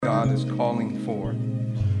God is calling for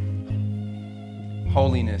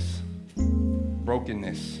holiness,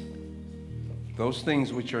 brokenness, those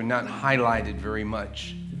things which are not highlighted very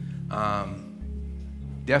much,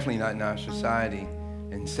 definitely not in our society,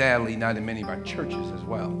 and sadly not in many of our churches as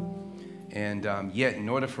well. And yet, in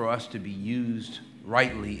order for us to be used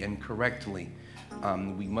rightly and correctly,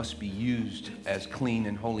 we must be used as clean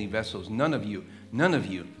and holy vessels. None of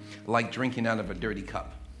you like drinking out of a dirty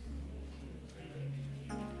cup.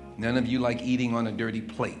 None of you like eating on a dirty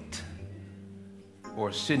plate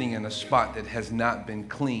or sitting in a spot that has not been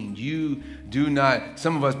cleaned. You do not,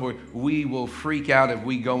 some of us, boy, we will freak out if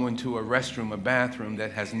we go into a restroom, a bathroom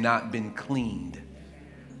that has not been cleaned.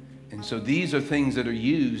 And so these are things that are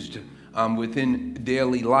used within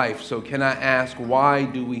daily life. So can I ask, why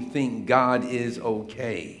do we think God is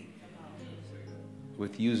okay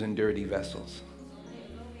with using dirty vessels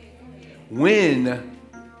when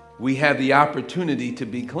we have the opportunity to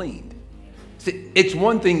be cleaned? See, it's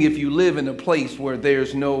one thing if you live in a place where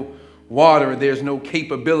there's no water, there's no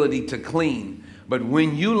capability to clean. But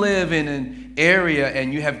when you live in an area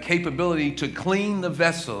and you have capability to clean the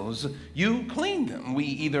vessels, you clean them. We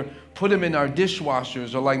either put them in our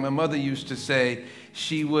dishwashers, or like my mother used to say,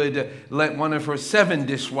 she would let one of her 7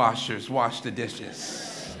 dishwashers wash the dishes.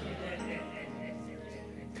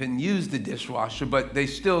 Couldn't use the dishwasher, but they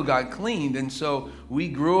still got cleaned. And so we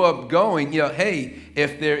grew up going, hey,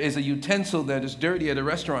 if there is a utensil that is dirty at a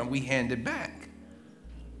restaurant, we hand it back.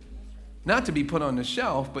 Not to be put on the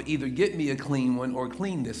shelf, but either get me a clean one or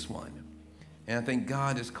clean this one. And I think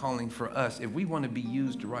God is calling for us, if we want to be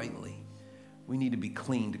used rightly, we need to be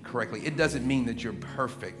cleaned correctly. It doesn't mean that you're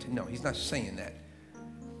perfect. No, he's not saying that.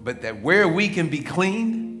 But that where we can be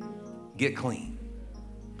cleaned, get clean.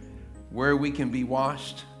 Where we can be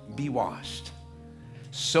washed,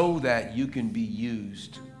 so that you can be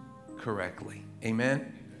used correctly.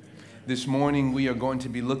 Amen? This morning we are going to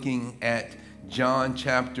be looking at John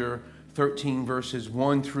chapter 13, verses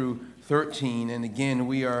 1 through 13. And again,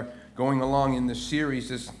 we are going along in this series,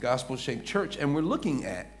 this Gospel-Shaped Church, and we're looking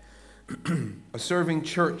at a serving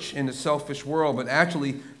church in a selfish world. But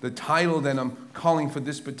actually, the title that I'm calling for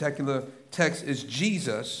this particular text is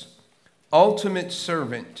Jesus, Ultimate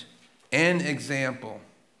Servant and Example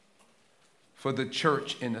for the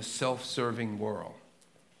church in a self-serving world.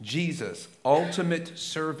 Jesus, ultimate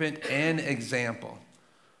servant and example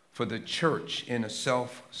for the church in a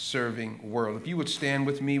self-serving world. If you would stand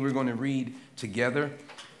with me, we're going to read together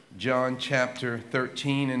John chapter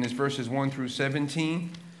 13 and it's verses 1 through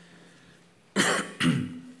 17.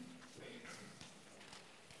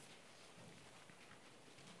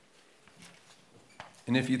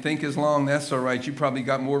 And if you think it's long, that's all right. You probably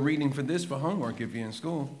got more reading for this for homework if you're in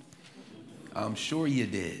school. I'm sure you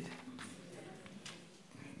did.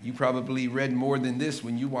 You probably read more than this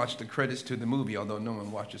when you watched the credits to the movie, although no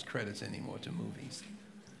one watches credits anymore to movies.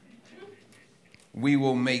 We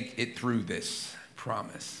will make it through this,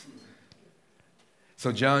 promise.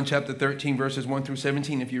 So John chapter 13, verses 1 through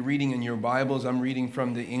 17. If you're reading in your Bibles, I'm reading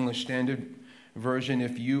from the English Standard Version.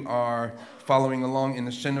 If you are following along in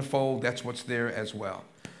the centerfold, that's what's there as well.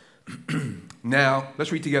 Now,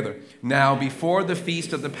 let's read together. Now, before the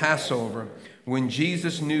feast of the Passover, when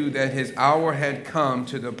Jesus knew that his hour had come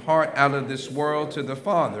to depart out of this world to the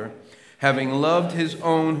Father, having loved his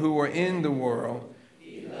own who were in the world,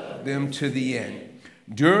 he loved them to the end.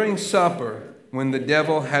 During supper, when the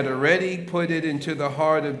devil had already put it into the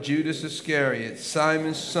heart of Judas Iscariot,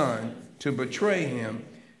 Simon's son, to betray him,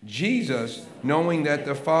 Jesus, knowing that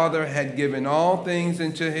the Father had given all things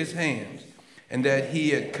into his hands, and that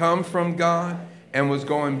he had come from God and was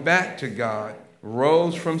going back to God,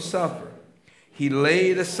 rose from supper. He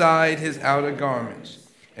laid aside his outer garments,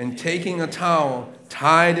 and taking a towel,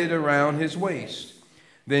 tied it around his waist.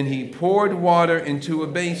 Then he poured water into a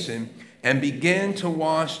basin and began to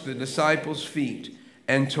wash the disciples' feet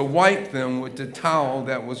and to wipe them with the towel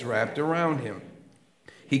that was wrapped around him.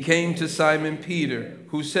 He came to Simon Peter,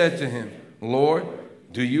 who said to him, Lord,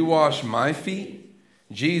 do you wash my feet?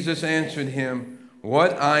 Jesus answered him,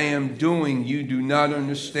 what I am doing you do not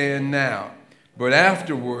understand now, but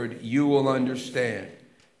afterward you will understand.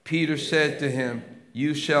 Peter said to him,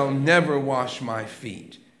 you shall never wash my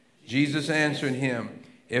feet. Jesus answered him,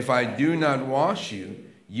 if I do not wash you,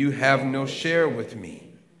 you have no share with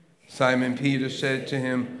me. Simon Peter said to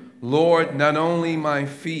him, Lord, not only my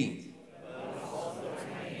feet, but also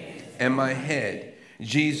my hands and my head.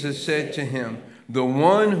 Jesus said to him, the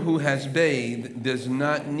one who has bathed does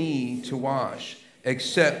not need to wash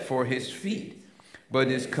except for his feet, but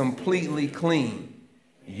is completely clean.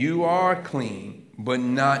 You are clean, but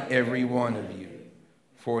not every one of you.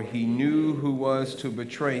 for he knew who was to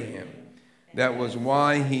betray him. That was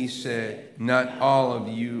why he said, "Not all of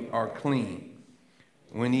you are clean."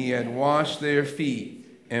 When he had washed their feet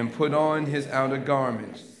and put on his outer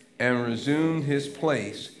garments and resumed his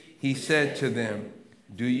place, he said to them,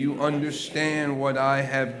 "Do you understand what I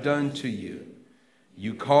have done to you?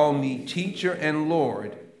 You call me teacher and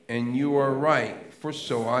Lord, and you are right, for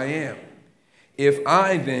so I am. If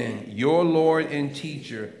I then, your Lord and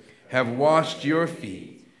teacher, have washed your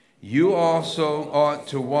feet, you also ought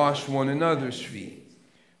to wash one another's feet.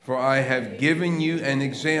 For I have given you an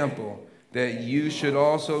example that you should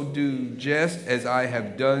also do just as I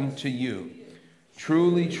have done to you.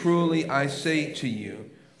 Truly, truly, I say to you,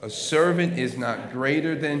 a servant is not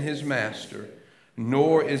greater than his master,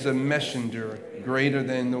 nor is a messenger greater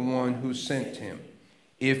than the one who sent him.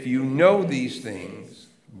 If you know these things,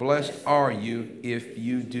 blessed are you if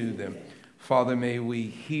you do them." Father, may we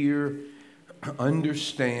hear,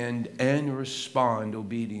 understand, and respond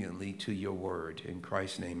obediently to your word. In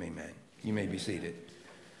Christ's name, amen. You may be seated.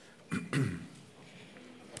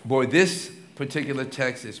 Boy, this particular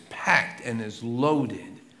text is packed and is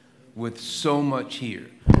loaded with so much here.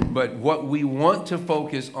 But what we want to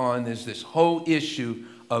focus on is this whole issue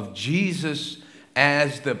of Jesus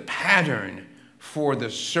as the pattern for the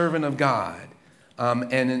servant of God.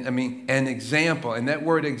 An example. And that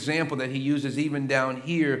word example that he uses even down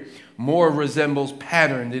here more resembles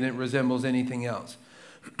pattern than it resembles anything else.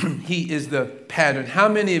 He is the pattern. How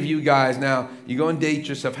many of you guys, now you go and date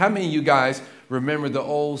yourself, how many of you guys remember the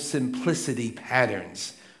old simplicity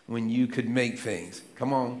patterns when you could make things?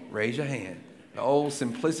 Come on, raise your hand. The old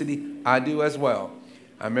simplicity, I do as well.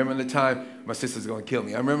 I remember the time, my sister's going to kill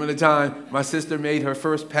me. I remember the time my sister made her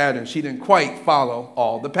first pattern. She didn't quite follow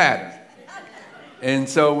all the patterns. And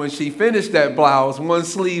so when she finished that blouse, one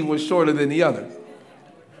sleeve was shorter than the other.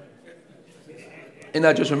 And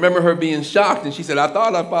I just remember her being shocked, and she said, "I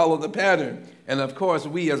thought I followed the pattern." And of course,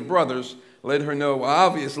 we as brothers let her know, well,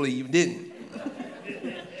 obviously you didn't.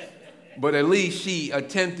 But at least she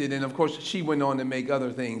attempted, and of course, she went on to make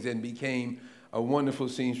other things and became a wonderful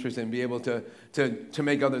seamstress and be able to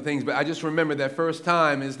make other things. But I just remember that first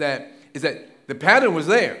time is that the pattern was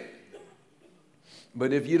there.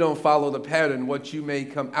 But if you don't follow the pattern, what you may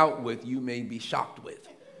come out with, you may be shocked with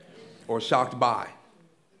or shocked by.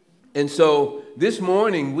 And so this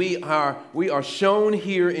morning we are shown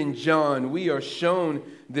here in John, we are shown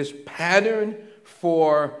this pattern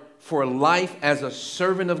for life as a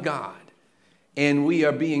servant of God. And we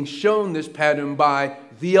are being shown this pattern by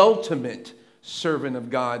the ultimate servant of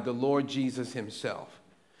God, the Lord Jesus himself.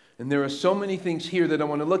 And there are so many things here that I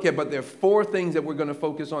want to look at, but there are 4 things that we're going to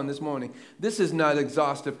focus on this morning. This is not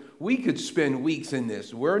exhaustive. We could spend weeks in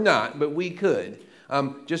this. We're not, but we could.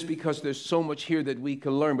 Just because there's so much here that we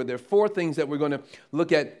can learn. But there are 4 things that we're going to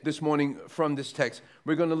look at this morning from this text.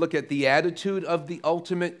 We're going to look at the attitude of the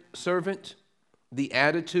ultimate servant. The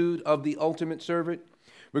attitude of the ultimate servant.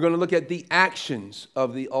 We're going to look at the actions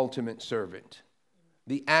of the ultimate servant.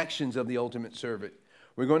 The actions of the ultimate servant.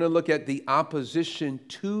 We're going to look at the opposition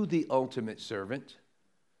to the ultimate servant.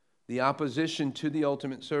 The opposition to the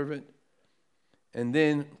ultimate servant. And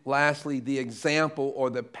then lastly, the example or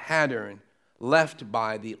the pattern left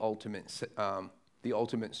by the ultimate servant.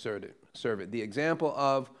 The example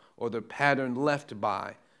of or the pattern left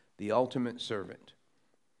by the ultimate servant.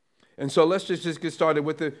 And so let's just get started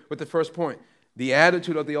with the first point. The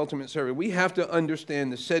attitude of the ultimate servant. We have to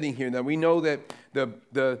understand the setting here. Now we know that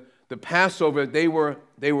the Passover, they were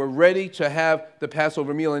ready to have the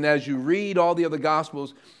Passover meal. And as you read all the other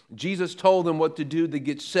Gospels, Jesus told them what to do to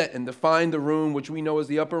get set and to find the room, which we know is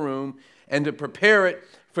the upper room, and to prepare it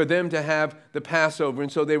for them to have the Passover.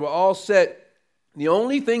 And so they were all set. The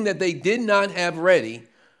only thing that they did not have ready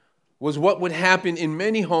was what would happen in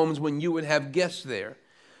many homes when you would have guests there.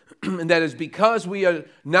 And that is because we are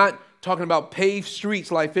not talking about paved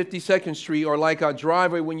streets like 52nd Street or like our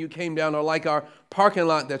driveway when you came down or like our parking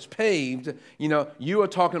lot that's paved. You are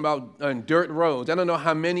talking about dirt roads. I don't know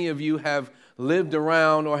how many of you have lived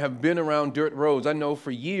around or have been around dirt roads. I know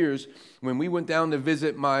for years when we went down to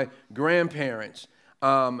visit my grandparents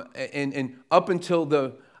and up until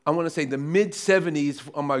the mid-70s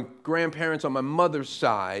on my grandparents on my mother's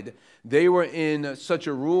side, they were in such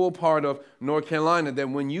a rural part of North Carolina that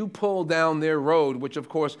when you pulled down their road, which of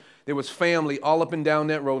course there was family all up and down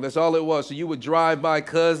that road, that's all it was. So you would drive by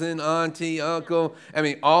cousin, auntie, uncle,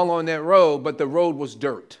 all on that road, but the road was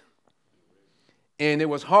dirt. And it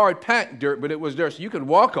was hard-packed dirt, but it was dirt, so you could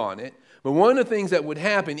walk on it. But one of the things that would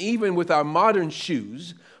happen, even with our modern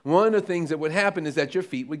shoes, one of the things that would happen is that your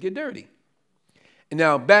feet would get dirty.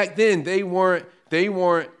 Now, back then, they weren't They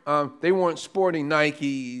weren't sporting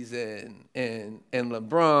Nikes and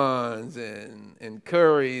LeBrons and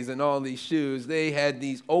Currys and all these shoes. They had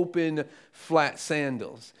these open, flat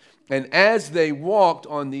sandals. And as they walked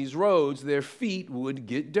on these roads, their feet would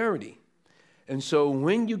get dirty. And so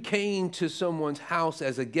when you came to someone's house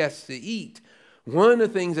as a guest to eat, one of the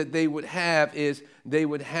things that they would have is they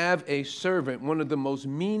would have a servant, one of the most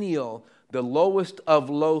menial, the lowest of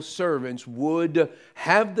low servants, would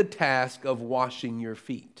have the task of washing your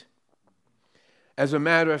feet. As a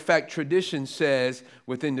matter of fact, tradition says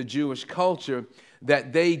within the Jewish culture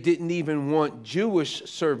that they didn't even want Jewish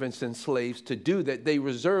servants and slaves to do that. They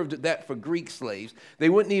reserved that for Greek slaves. They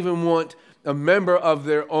wouldn't even want a member of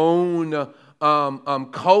their own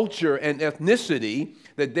culture and ethnicity,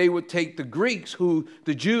 that they would take the Greeks, who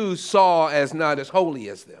the Jews saw as not as holy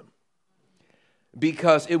as them,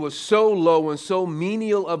 because it was so low and so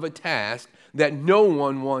menial of a task that no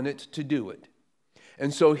one wanted to do it.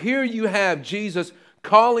 And so here you have Jesus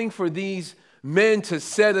calling for these men to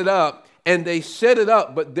set it up, and they set it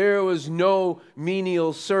up, but there was no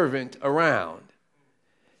menial servant around.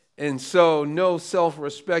 And so no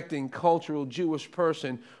self-respecting cultural Jewish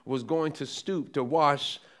person was going to stoop to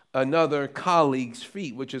wash another colleague's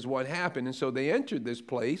feet, which is what happened. And so they entered this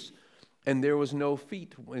place, and there was no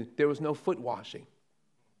foot washing.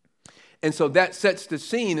 And so that sets the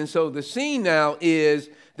scene. And so the scene now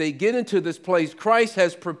is they get into this place. Christ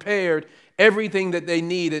has prepared everything that they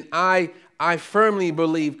need. And I firmly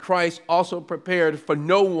believe Christ also prepared for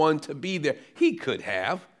no one to be there. He could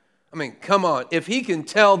have. I mean, come on. If he can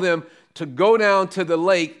tell them to go down to the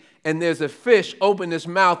lake and there's a fish, open his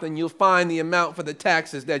mouth and you'll find the amount for the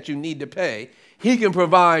taxes that you need to pay, he can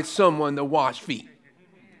provide someone to wash feet.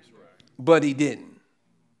 But he didn't.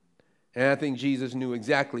 And I think Jesus knew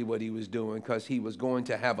exactly what he was doing, because he was going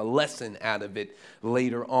to have a lesson out of it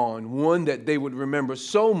later on, one that they would remember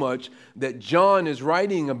so much that John is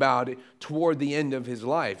writing about it toward the end of his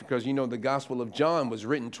life, because you know the Gospel of John was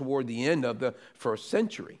written toward the end of the first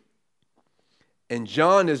century. And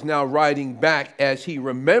John is now writing back as he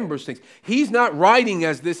remembers things. He's not writing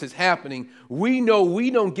as this is happening. We know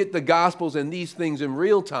we don't get the Gospels and these things in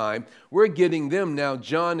real time. We're getting them now.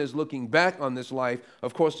 John is looking back on this life.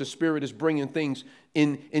 Of course, the Spirit is bringing things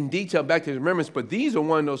in detail back to his remembrance. But these are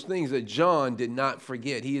one of those things that John did not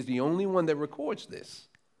forget. He is the only one that records this.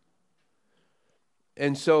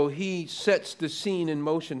 And so he sets the scene in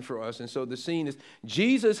motion for us. And so the scene is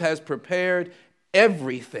Jesus has prepared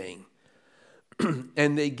everything.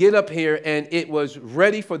 And they get up here, and it was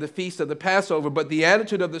ready for the feast of the Passover. But the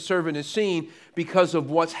attitude of the servant is seen because of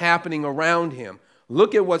what's happening around him.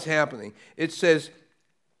 Look at what's happening. It says,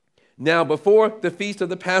 now before the feast of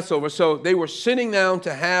the Passover, so they were sitting down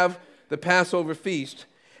to have the Passover feast,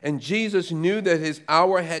 and Jesus knew that his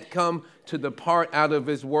hour had come to depart out of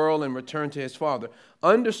his world and return to his Father.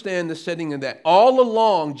 Understand the setting of that. All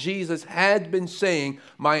along, Jesus had been saying,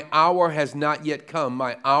 my hour has not yet come.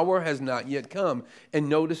 My hour has not yet come. And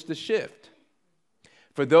notice the shift.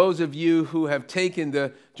 For those of you who have taken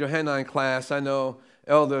the Johannine class, I know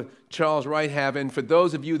Elder Charles Wright have, and for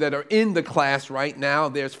those of you that are in the class right now,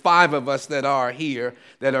 there's 5 of us that are here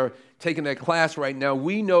that are taking that class right now.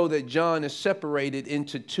 We know that John is separated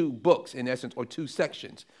into 2 books, in essence, or 2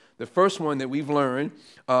 sections. The first one that we've learned,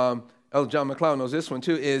 Elder John McLeod knows this one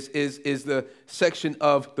too, is the section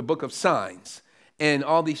of the book of signs. And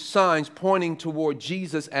all these signs pointing toward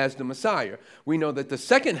Jesus as the Messiah. We know that the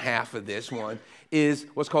second half of this one is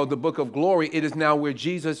what's called the book of glory. It is now where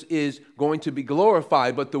Jesus is going to be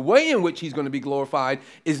glorified. But the way in which he's going to be glorified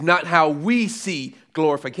is not how we see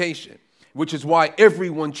glorification, which is why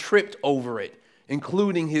everyone tripped over it,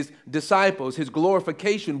 including his disciples. His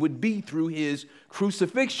glorification would be through his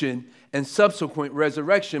crucifixion and subsequent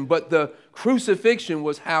resurrection. But the crucifixion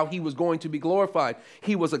was how he was going to be glorified.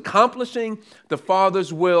 He was accomplishing the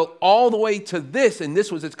Father's will all the way to this, and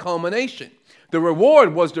this was its culmination. The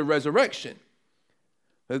reward was the resurrection,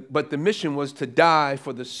 but the mission was to die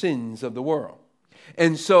for the sins of the world.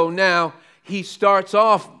 And so now he starts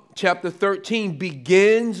off, chapter 13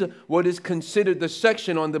 begins what is considered the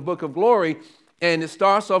section on the book of glory. And it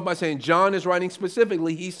starts off by saying, John is writing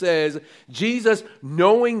specifically, he says, Jesus,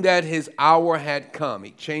 knowing that his hour had come. He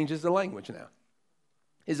changes the language now.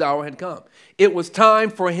 His hour had come. It was time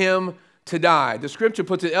for him to die. The scripture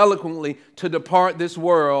puts it eloquently, to depart this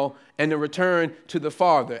world and to return to the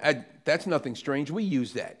Father. That's nothing strange. We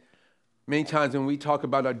use that many times when we talk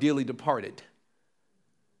about our dearly departed.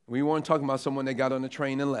 We weren't talking about someone that got on the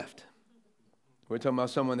train and left. We're talking about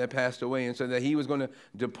someone that passed away, and so that he was going to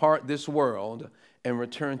depart this world and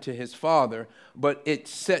return to his Father. But it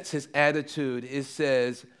sets his attitude. It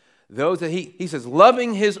says Those that he says,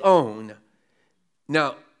 loving his own.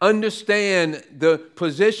 Now, understand the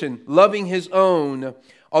position, loving his own,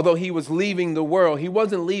 although he was leaving the world, he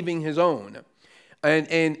wasn't leaving his own.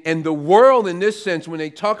 And the world in this sense, when they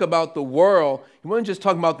talk about the world, he wasn't just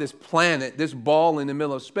talking about this planet, this ball in the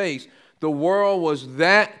middle of space. The world was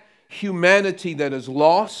that humanity that is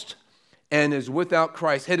lost and is without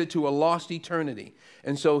Christ, headed to a lost eternity.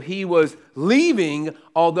 And so he was leaving,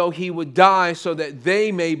 although he would die, so that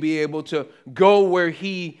they may be able to go where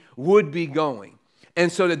he would be going.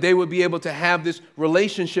 And so that they would be able to have this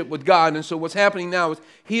relationship with God. And so what's happening now is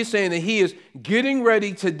he is saying that he is getting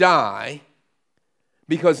ready to die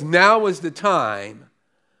because now is the time.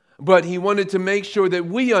 But he wanted to make sure that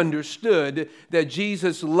we understood that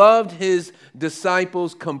Jesus loved his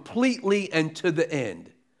disciples completely and to the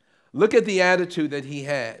end. Look at the attitude that he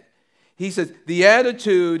had. He says the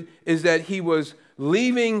attitude is that he was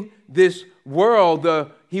leaving this world,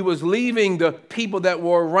 he was leaving the people that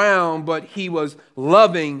were around, but he was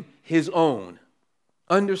loving his own.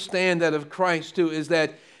 Understand that of Christ too, is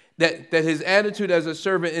that his attitude as a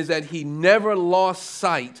servant is that he never lost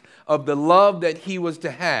sight of the love that he was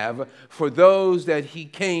to have for those that he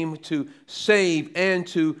came to save and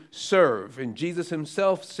to serve. And Jesus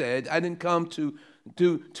himself said, I didn't come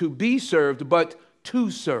to be served, but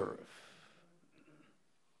to serve.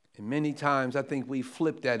 And many times I think we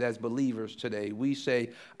flip that as believers today. We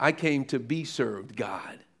say, I came to be served,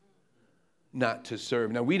 God, not to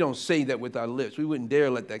serve. Now, we don't say that with our lips. We wouldn't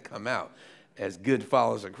dare let that come out as good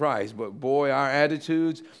followers of Christ. But boy, our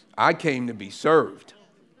attitudes, I came to be served.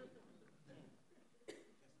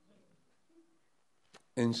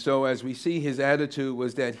 And so as we see, his attitude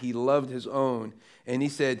was that he loved his own. And he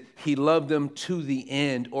said he loved them to the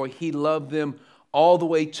end, or he loved them all the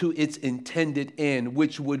way to its intended end,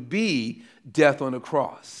 which would be death on a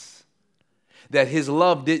cross. That his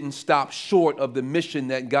love didn't stop short of the mission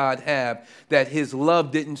that God had. That his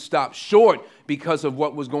love didn't stop short because of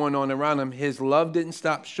what was going on around him. His love didn't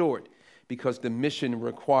stop short because the mission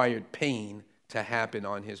required pain to happen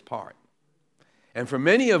on his part. And for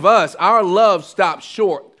many of us, our love stops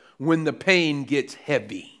short when the pain gets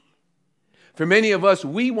heavy. For many of us,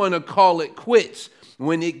 we want to call it quits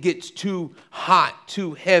when it gets too hot,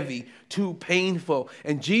 too heavy, too painful.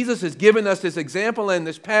 And Jesus has given us this example and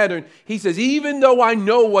this pattern. He says, even though I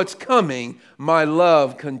know what's coming, my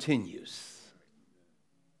love continues.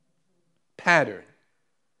 Pattern.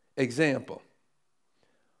 Example.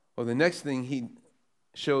 Well, the next thing he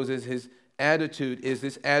shows is his attitude is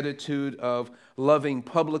this attitude of loving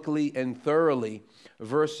publicly and thoroughly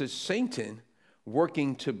versus Satan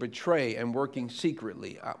working to betray and working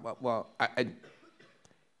secretly.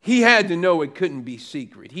 He had to know it couldn't be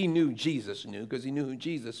secret. He knew Jesus knew because he knew who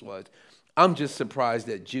Jesus was. I'm just surprised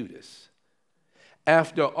at Judas.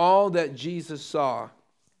 After all that Jesus saw,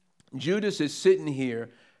 Judas is sitting here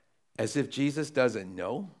as if Jesus doesn't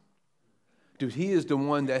know. Dude, he is the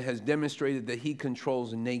one that has demonstrated that he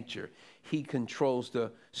controls nature. He controls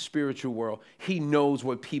the spiritual world. He knows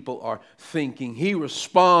what people are thinking. He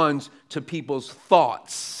responds to people's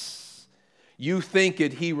thoughts. You think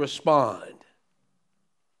it, he responds.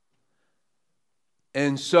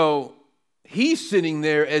 And so he's sitting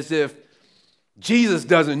there as if Jesus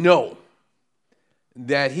doesn't know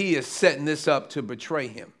that he is setting this up to betray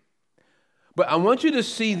him. But I want you to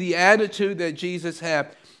see the attitude that Jesus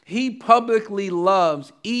had. He publicly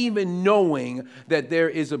loves even knowing that there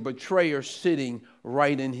is a betrayer sitting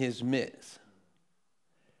right in his midst.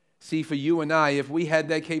 See, for you and I, if we had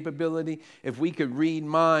that capability, if we could read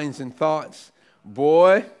minds and thoughts,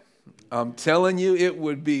 boy, I'm telling you, it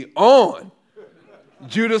would be on.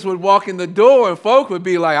 Judas would walk in the door and folk would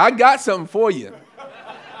be like, I got something for you.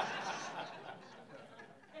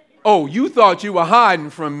 Oh, you thought you were hiding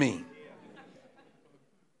from me.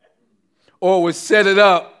 Or would set it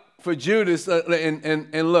up for Judas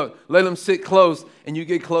and look, let him sit close and you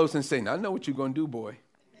get close and say, now I know what you're going to do, boy.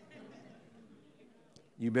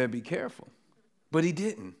 You better be careful. But he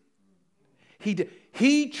didn't.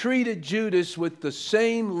 He treated Judas with the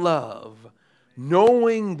same love,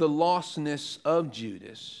 knowing the lostness of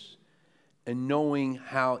Judas and knowing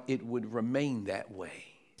how it would remain that way.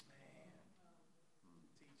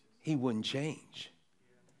 He wouldn't change.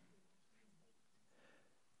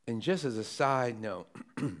 And just as a side note,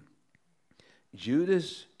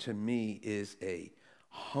 Judas to me is a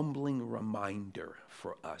humbling reminder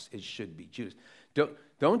for us. It should be Judas.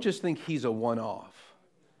 Don't just think he's a one-off.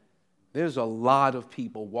 There's a lot of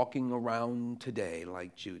people walking around today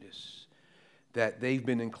like Judas, that they've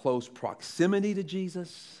been in close proximity to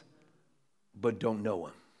Jesus, but don't know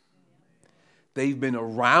him. They've been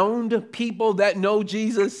around people that know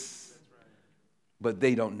Jesus, but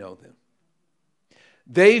they don't know them.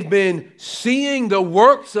 They've been seeing the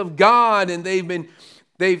works of God, and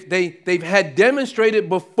they've had demonstrated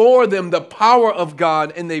before them the power of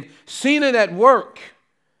God, and they've seen it at work.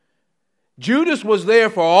 Judas was there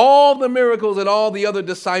for all the miracles that all the other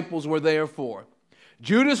disciples were there for.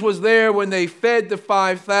 Judas was there when they fed the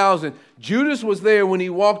 5,000. Judas was there when he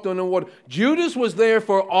walked on the water. Judas was there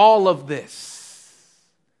for all of this,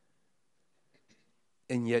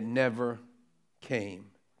 and yet never came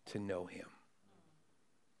to know him.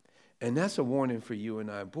 And that's a warning for you and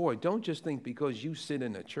I. Boy, don't just think because you sit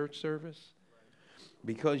in a church service,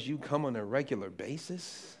 because you come on a regular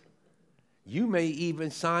basis, you may even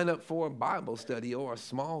sign up for a Bible study or a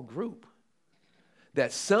small group,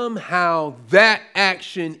 that somehow that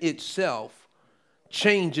action itself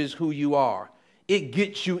changes who you are. It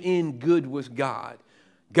gets you in good with God.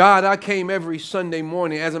 God, I came every Sunday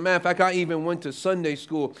morning. As a matter of fact, I even went to Sunday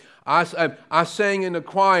school. I sang in the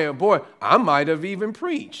choir. Boy, I might have even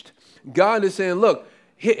preached. God is saying, look,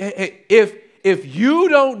 if you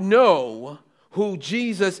don't know who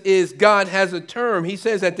Jesus is, God has a term. He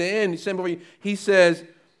says at the end, he says,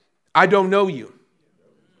 I don't know you.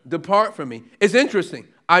 Depart from me. It's interesting.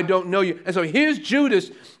 I don't know you. And so here's Judas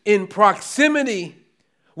in proximity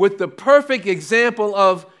with the perfect example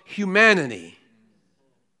of humanity.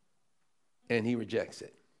 And he rejects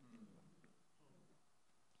it.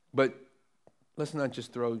 But let's not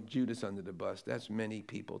just throw Judas under the bus. That's many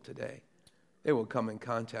people today. They will come in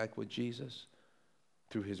contact with Jesus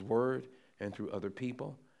through his word and through other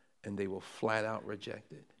people, and they will flat out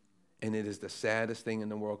reject it. And it is the saddest thing in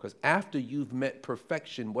the world, because after you've met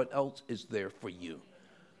perfection, what else is there for you?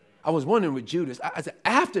 I was wondering with Judas, I said,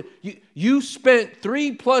 after you spent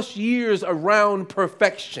 3+ years around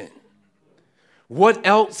perfection, what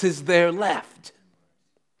else is there left?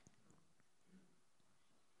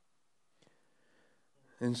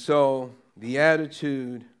 And so the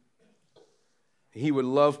attitude, he would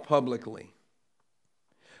love publicly.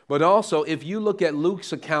 But also, if you look at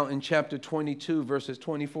Luke's account in chapter 22, verses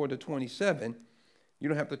 24 to 27, you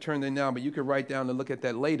don't have to turn there now, but you can write down and look at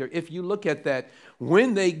that later. If you look at that,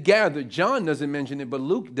 when they gathered, John doesn't mention it, but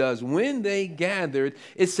Luke does. When they gathered,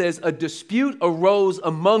 it says a dispute arose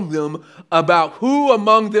among them about who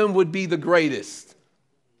among them would be the greatest.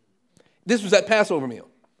 This was at Passover meal.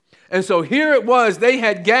 And so here it was, they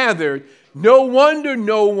had gathered. No wonder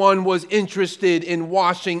no one was interested in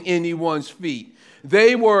washing anyone's feet.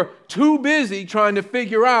 They were too busy trying to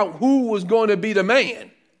figure out who was going to be the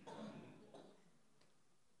man.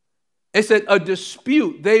 It said a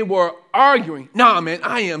dispute. They were arguing. Nah, man,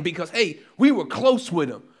 I am, because, hey, we were close with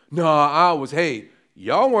him. Hey,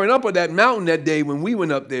 y'all weren't up on that mountain that day when we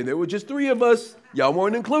went up there. There were just 3 of us. Y'all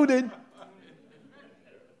weren't included.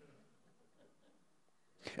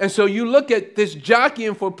 And so you look at this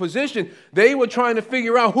jockeying for position. They were trying to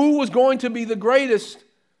figure out who was going to be the greatest.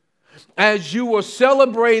 As you were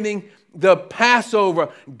celebrating the Passover,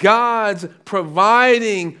 God's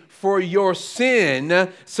providing for your sin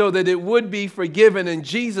so that it would be forgiven. And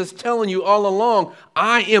Jesus telling you all along,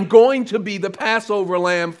 I am going to be the Passover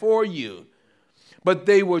lamb for you. But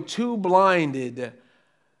they were too blinded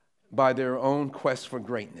by their own quest for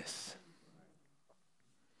greatness.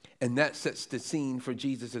 And that sets the scene for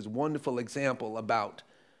Jesus' wonderful example about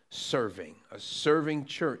serving. A serving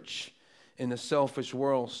church in a selfish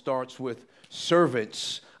world starts with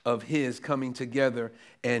servants of his coming together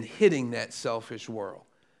and hitting that selfish world.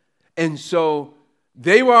 And so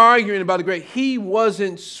they were arguing about the great. He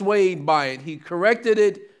wasn't swayed by it. He corrected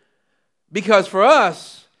it, because for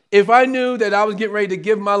us, if I knew that I was getting ready to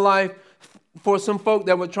give my life for some folk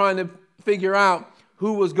that were trying to figure out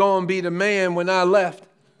who was going to be the man when I left,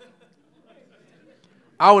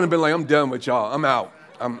 I would have been like, I'm done with y'all. I'm out.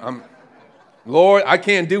 Lord, I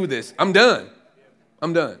can't do this. I'm done.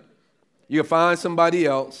 You can find somebody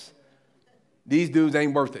else. These dudes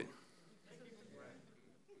ain't worth it.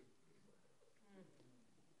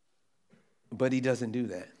 But he doesn't do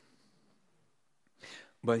that.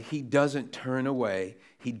 But he doesn't turn away.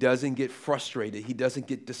 He doesn't get frustrated. He doesn't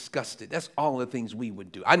get disgusted. That's all the things we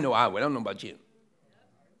would do. I know I would. I don't know about you.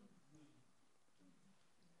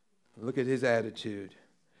 Look at his attitude.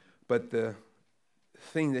 But the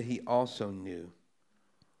thing that he also knew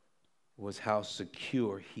was how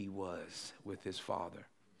secure he was with his Father.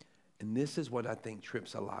 And this is what I think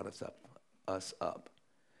trips a lot of us up.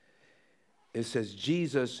 It says,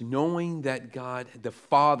 Jesus, knowing that God, the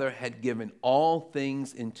Father, had given all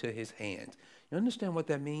things into his hands. You understand what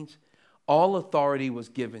that means? All authority was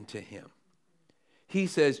given to him. He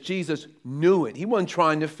says Jesus knew it. He wasn't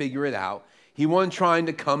trying to figure it out. He wasn't trying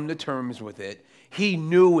to come to terms with it. He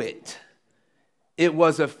knew it. it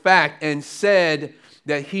was a fact, and said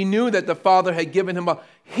that he knew that the Father had given him all.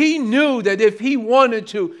 He knew that if he wanted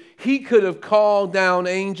to, he could have called down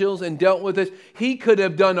angels and dealt with this. He could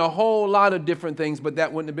have done a whole lot of different things, but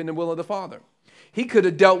that wouldn't have been the will of the Father. He could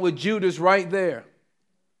have dealt with Judas right there.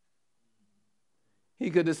 He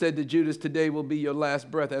could have said to Judas, today will be your last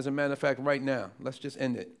breath. As a matter of fact, right now, let's just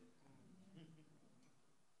end it.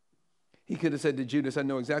 He could have said to Judas, I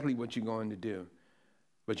know exactly what you're going to do.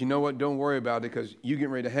 But you know what? Don't worry about it because you're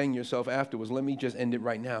getting ready to hang yourself afterwards. Let me just end it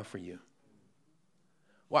right now for you.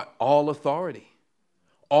 What? All authority.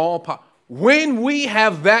 All power. When we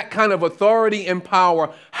have that kind of authority and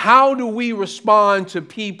power, how do we respond to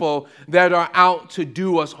people that are out to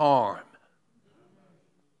do us harm?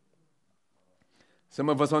 Some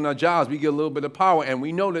of us on our jobs, we get a little bit of power, and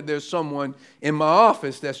we know that there's someone in my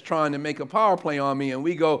office that's trying to make a power play on me, and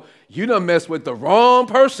we go, you done messed with the wrong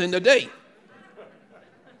person today.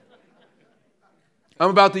 I'm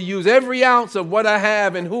about to use every ounce of what I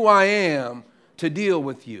have and who I am to deal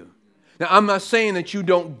with you. Now, I'm not saying that you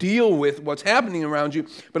don't deal with what's happening around you,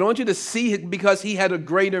 but I want you to see it because he had a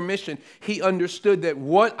greater mission. He understood that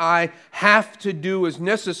what I have to do is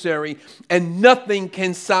necessary, and nothing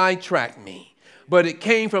can sidetrack me. But it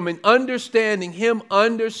came from him understanding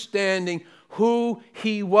who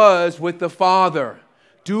he was with the Father.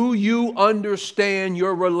 Do you understand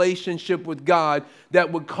your relationship with God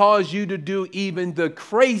that would cause you to do even the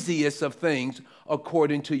craziest of things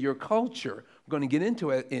according to your culture? I'm going to get into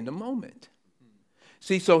it in a moment.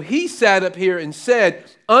 See, so he sat up here and said,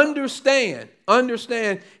 understand.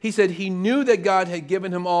 He said he knew that God had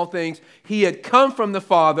given him all things. He had come from the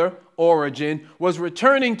Father, origin, was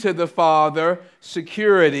returning to the Father,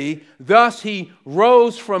 security. Thus he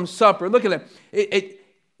rose from supper. Look at that.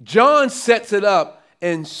 John sets it up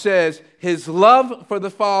and says his love for the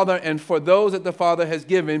Father and for those that the Father has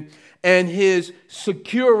given, and his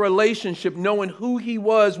secure relationship, knowing who he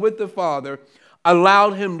was with the Father,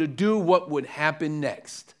 allowed him to do what would happen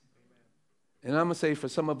next. And I'm going to say for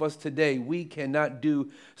some of us today, we cannot do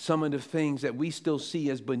some of the things that we still see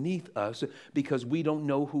as beneath us because we don't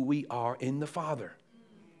know who we are in the Father.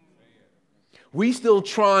 We still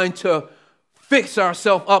trying to fix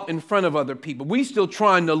ourselves up in front of other people. We still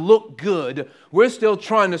trying to look good. We're still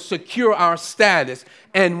trying to secure our status.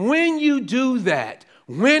 And when you do that,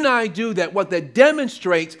 when I do that, what that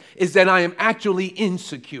demonstrates is that I am actually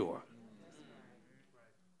insecure.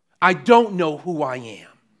 I don't know who I am.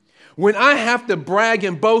 When I have to brag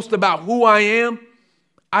and boast about who I am,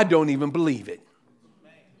 I don't even believe it.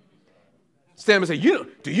 Stand and say,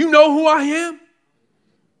 do you know who I am?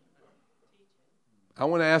 I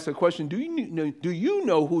want to ask a question. Do you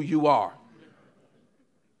know who you are?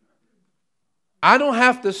 I don't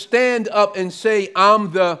have to stand up and say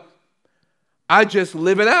I just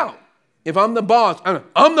live it out. If I'm the boss,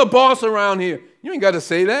 I'm the boss around here. You ain't got to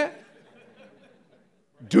say that.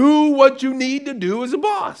 Do what you need to do as a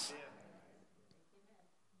boss.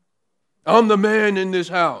 I'm the man in this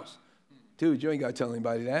house. Dude, you ain't got to tell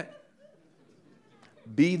anybody that.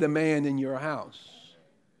 Be the man in your house.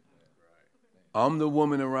 I'm the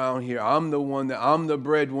woman around here. I'm the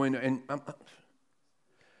breadwinner. And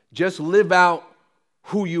just live out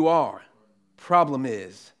who you are. Problem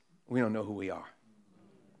is, we don't know who we are.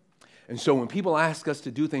 And so when people ask us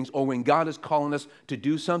to do things, or when God is calling us to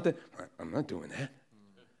do something, I'm not doing that.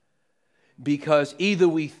 Because either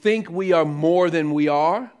we think we are more than we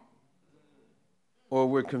are, or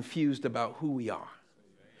we're confused about who we are.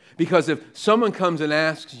 Because if someone comes and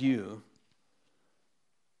asks you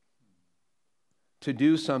to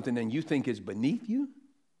do something and you think it's beneath you,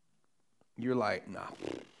 you're like, no,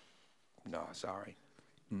 sorry.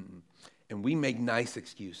 Mm-mm. And we make nice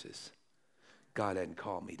excuses. God hadn't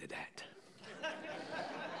called me to that.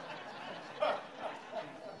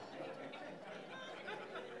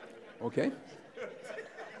 Okay?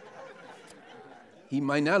 He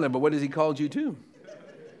might not have, but what has he called you to?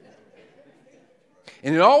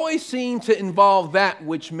 And it always seems to involve that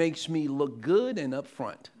which makes me look good and up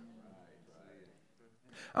front.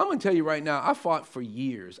 I'm going to tell you right now, I fought for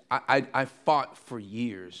years. I fought for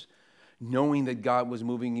years knowing that God was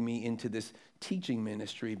moving me into this teaching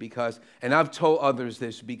ministry because, and I've told others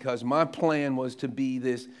this, because my plan was to be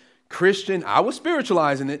this Christian, I was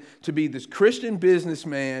spiritualizing it, to be this Christian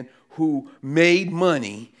businessman who made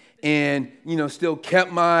money and, still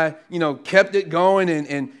kept kept it going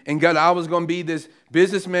and God, I was going to be this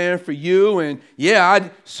businessman for you. And yeah,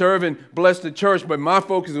 I'd serve and bless the church, but my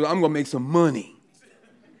focus was I'm going to make some money.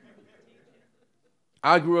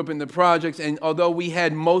 I grew up in the projects, and although we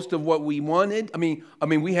had most of what we wanted,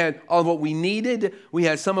 we had all of what we needed, we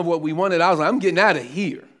had some of what we wanted, I was like, I'm getting out of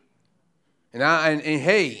here. And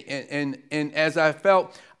as I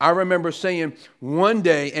felt, I remember saying one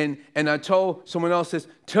day, and I told someone else this,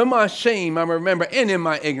 to my shame, I remember, and in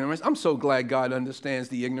my ignorance, I'm so glad God understands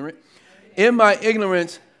the ignorant. In my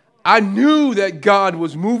ignorance, I knew that God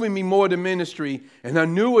was moving me more to ministry, and I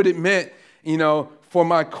knew what it meant, for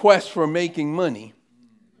my quest for making money.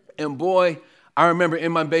 And boy, I remember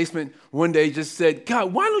in my basement one day just said,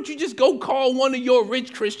 God, why don't you just go call one of your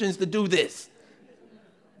rich Christians to do this?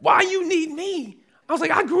 Why you need me? I was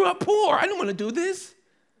like, I grew up poor. I didn't want to do this.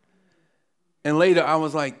 And later I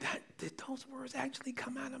was like, did those words actually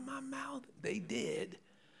come out of my mouth? They did.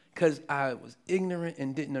 Because I was ignorant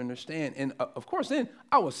and didn't understand. And of course, then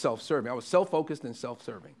I was self-serving. I was self-focused and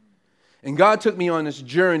self-serving. And God took me on this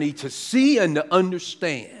journey to see and to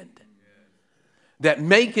understand that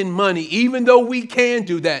making money, even though we can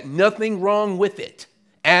do that, nothing wrong with it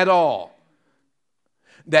at all.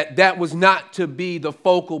 That was not to be the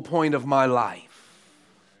focal point of my life.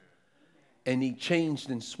 And he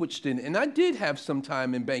changed and switched it. And I did have some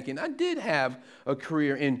time in banking. I did have a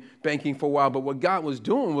career in banking for a while. But what God was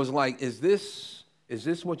doing was like, is this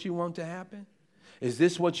what you want to happen? Is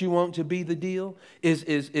this what you want to be the deal? Is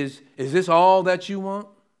this all that you want?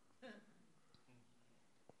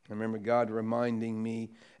 I remember God reminding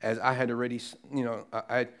me, as I had already,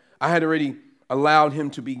 I had already allowed him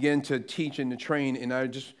to begin to teach and to train. And I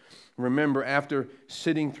just remember after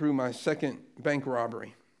sitting through my second bank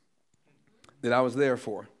robbery that I was there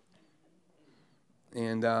for.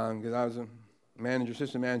 And because I was a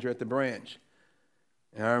assistant manager at the branch.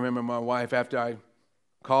 And I remember my wife, after I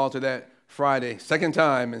called to that Friday, second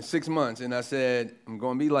time in 6 months, and I said, I'm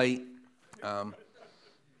going to be late.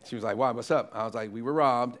 She was like, why, what's up? I was like, we were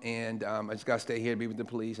robbed, and I just got to stay here to be with the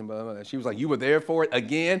police and blah, blah, blah. She was like, you were there for it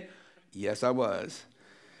again? Yes, I was.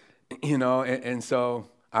 And so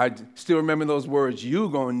I still remember those words, you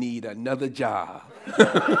going to need another job.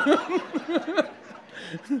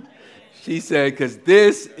 She said, because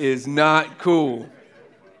this is not cool.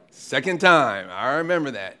 Second time, I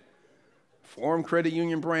remember that. Forum Credit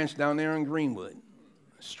Union branch down there in Greenwood.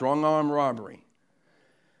 Strong arm robbery.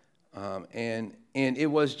 And it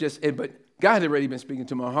was but God had already been speaking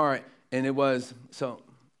to my heart, and it was, so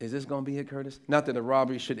is this going to be it, Curtis? Not that a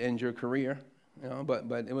robbery should end your career, but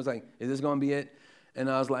it was like, is this going to be it? And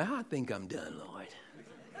I was like, I think I'm done, Lord.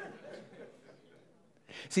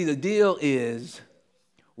 See, the deal is,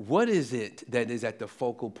 what is it that is at the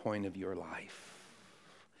focal point of your life?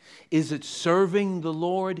 Is it serving the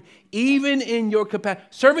Lord, even in your capacity?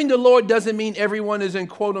 Serving the Lord doesn't mean everyone is in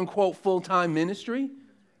quote-unquote full-time ministry.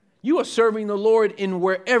 You are serving the Lord in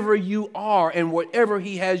wherever you are and whatever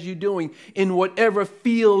he has you doing, in whatever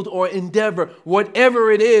field or endeavor,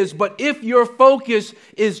 whatever it is. But if your focus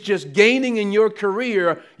is just gaining in your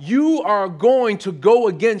career, you are going to go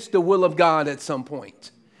against the will of God at some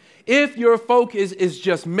point. If your focus is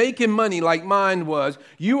just making money like mine was,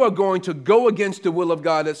 you are going to go against the will of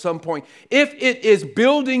God at some point. If it is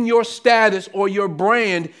building your status or your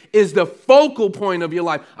brand is the focal point of your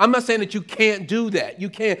life, I'm not saying that you can't do that. You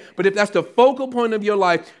can. But if that's the focal point of your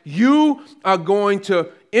life, you are going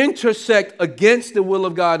to intersect against the will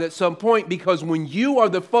of God at some point, because when you are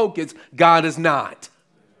the focus, God is not.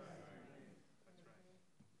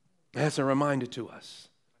 That's a reminder to us.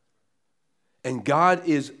 And God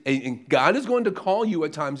is going to call you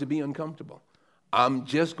at times to be uncomfortable. I'm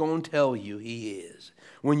just going to tell you, he is.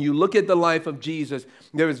 When you look at the life of Jesus,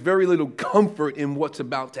 there is very little comfort in what's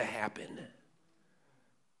about to happen.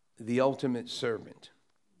 The ultimate servant.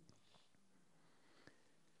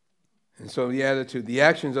 And so the attitude, the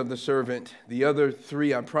actions of the servant, the other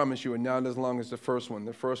three, I promise you, are not as long as the first one.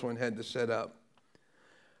 The first one had to set up.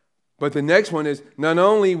 But the next one is, not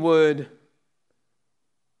only would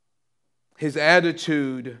his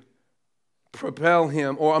attitude propel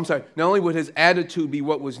him, not only would his attitude be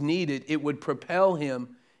what was needed, it would propel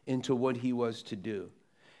him into what he was to do.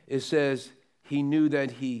 It says he knew that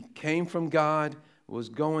he came from God, was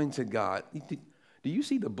going to God. Do you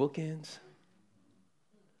see the bookends?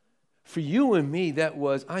 For you and me, that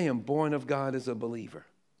was, I am born of God as a believer.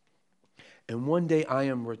 And one day I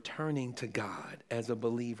am returning to God as a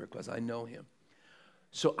believer because I know him.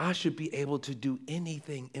 So I should be able to do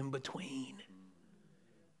anything in between.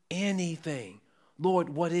 Anything. Lord,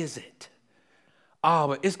 what is it? Oh,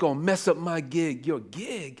 but it's going to mess up my gig. Your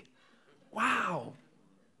gig? Wow.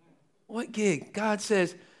 What gig? God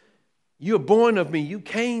says, you're born of me. You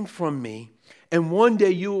came from me. And one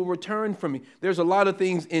day you will return from me. There's a lot of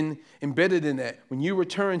things embedded in that. When you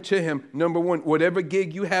return to him, number one, whatever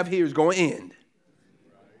gig you have here is going to end.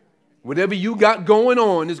 Whatever you got going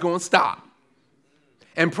on is going to stop.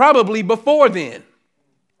 And probably before then.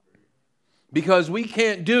 Because we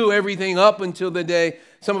can't do everything up until the day.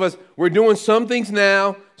 Some of us, we're doing some things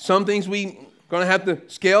now. Some things we going to have to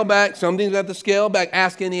scale back. Some things we have to scale back.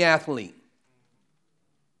 Ask any athlete.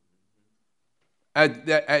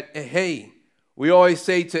 Hey, we always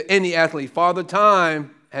say to any athlete, Father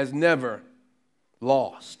Time has never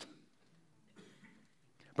lost.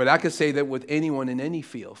 But I could say that with anyone in any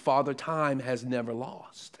field, Father Time has never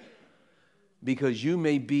lost. Because you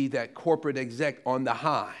may be that corporate exec on the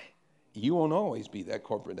high. You won't always be that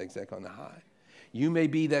corporate exec on the high. You may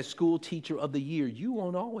be that school teacher of the year. You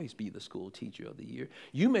won't always be the school teacher of the year.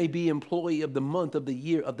 You may be employee of the month, of the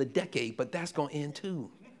year, of the decade, but that's going to end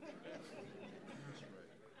too.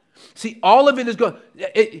 See, all of it is going.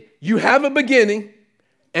 You have a beginning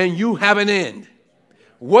and you have an end.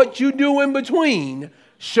 What you do in between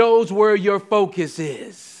shows where your focus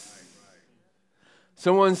is.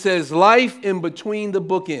 Someone says life in between the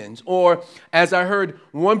bookends, or as I heard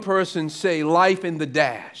one person say, life in the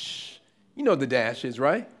dash. You know what the dash is,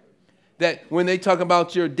 right? That when they talk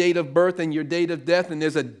about your date of birth and your date of death and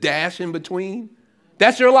there's a dash in between,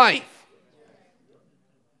 that's your life.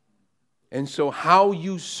 And so how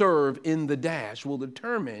you serve in the dash will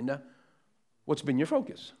determine what's been your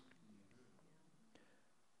focus.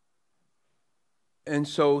 And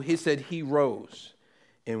so he said he rose.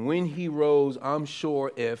 And when he rose, I'm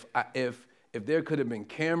sure if there could have been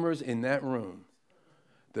cameras in that room,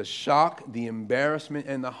 the shock, the embarrassment,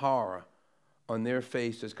 and the horror on their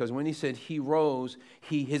faces. Because when he said he rose,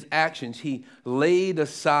 his actions, he laid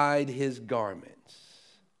aside his garments.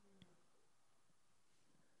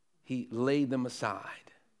 He laid them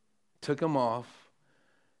aside, took them off,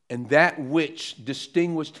 and that which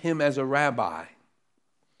distinguished him as a rabbi,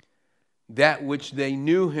 that which they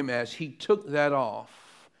knew him as, he took that off.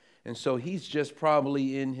 And so he's just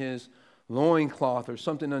probably in his loincloth or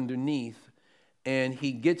something underneath, and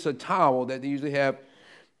he gets a towel that they usually have,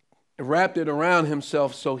 wrapped it around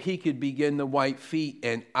himself so he could begin to wipe feet,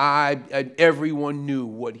 and everyone knew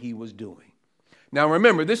what he was doing. Now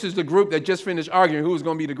remember, this is the group that just finished arguing who was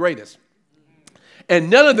going to be the greatest. And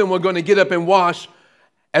none of them were going to get up and wash,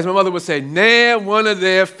 as my mother would say, one of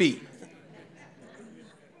their feet.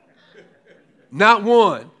 Not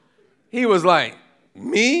one. He was like,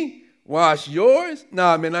 me? Wash yours?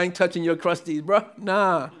 Nah, man, I ain't touching your crusties, bro.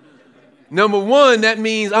 Nah. Number one, that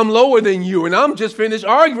means I'm lower than you, and I'm just finished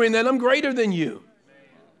arguing that I'm greater than you.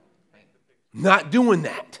 Not doing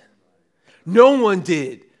that. No one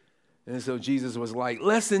did. And so Jesus was like,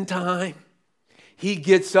 lesson time. He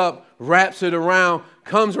gets up, wraps it around,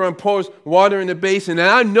 comes around, pours water in the basin, and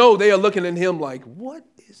I know they are looking at him like, what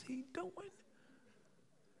is he doing?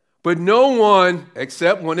 But no one,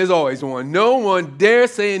 except one, there's always one, no one dare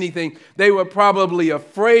say anything. They were probably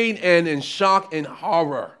afraid and in shock and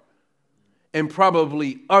horror and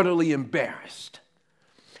probably utterly embarrassed.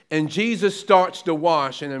 And Jesus starts to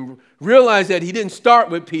wash and realize that he didn't start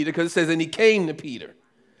with Peter because it says, and he came to Peter.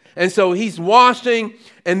 And so he's washing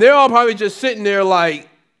and they're all probably just sitting there like,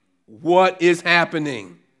 what is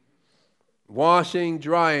happening? Washing,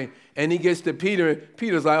 drying. And he gets to Peter and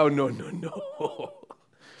Peter's like, oh, no.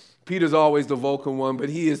 Peter's always the vocal one, but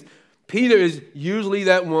Peter is usually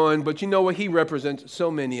that one, but you know what? He represents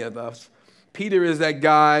so many of us. Peter is that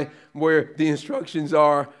guy where the instructions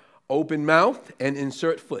are open mouth and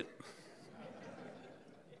insert foot.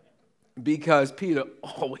 Because Peter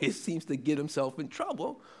always seems to get himself in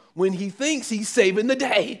trouble when he thinks he's saving the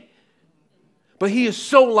day. But he is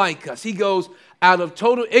so like us. He goes out of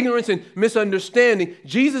total ignorance and misunderstanding.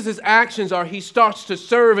 Jesus' actions are he starts to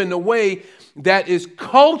serve in a way that is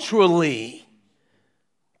culturally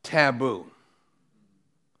taboo.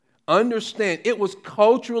 Understand, it was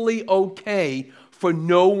culturally okay for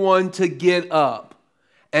no one to get up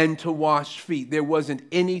and to wash feet. There wasn't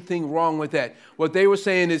anything wrong with that. What they were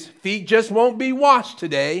saying is feet just won't be washed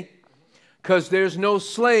today because there's no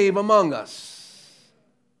slave among us.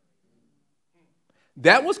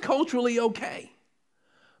 That was culturally okay.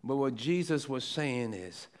 But what Jesus was saying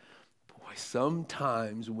is,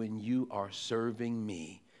 sometimes when you are serving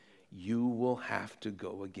me, you will have to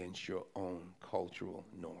go against your own cultural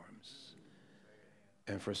norms.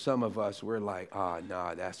 And for some of us, we're like,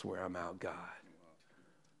 nah, that's where I'm out, God.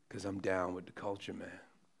 Because I'm down with the culture, man.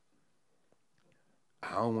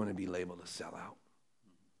 I don't want to be labeled a sellout.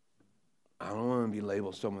 I don't want to be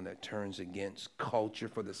labeled someone that turns against culture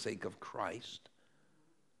for the sake of Christ.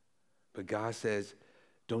 But God says,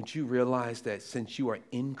 don't you realize that since you are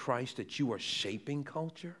in Christ, that you are shaping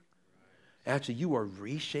culture? Actually, you are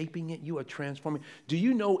reshaping it. You are transforming. Do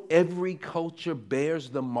you know every culture bears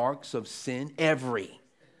the marks of sin? Every.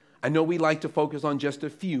 I know we like to focus on just a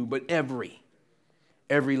few, but every.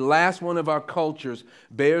 Every last one of our cultures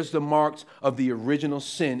bears the marks of the original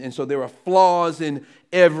sin. And so there are flaws in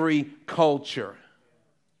every culture.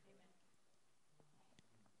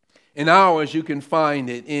 In ours, you can find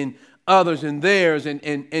it. In others and theirs.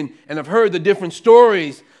 And I've heard the different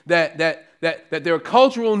stories that there are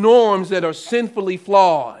cultural norms that are sinfully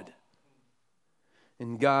flawed.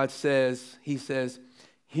 And God says, He says,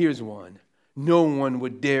 here's one. No one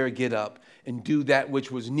would dare get up and do that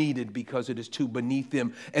which was needed because it is too beneath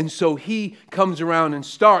them. And so He comes around and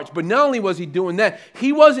starts. But not only was He doing that,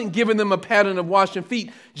 He wasn't giving them a pattern of washing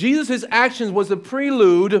feet. Jesus' actions was a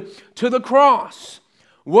prelude to the cross.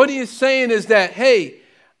 What He is saying is that, hey,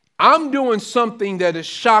 I'm doing something that is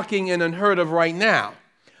shocking and unheard of right now.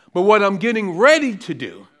 But what I'm getting ready to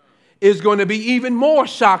do is going to be even more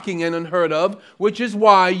shocking and unheard of, which is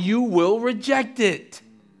why you will reject it.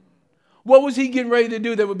 What was He getting ready to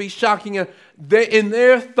do that would be shocking? In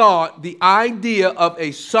their thought, the idea of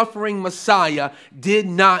a suffering Messiah did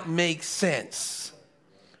not make sense.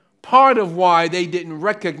 Part of why they didn't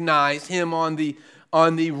recognize Him on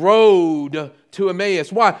the road to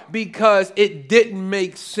Emmaus. Why? Because it didn't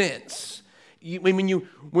make sense. When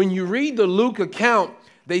you read the Luke account,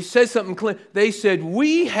 they said something clear. They said,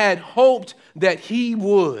 we had hoped that He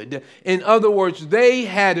would. In other words, they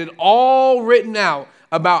had it all written out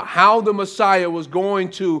about how the Messiah was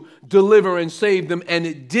going to deliver and save them, and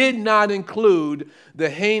it did not include the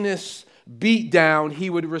heinous beatdown He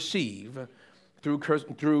would receive through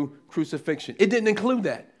crucifixion. It didn't include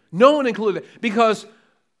that. No one included it, because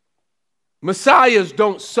Messiahs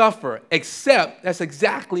don't suffer, except that's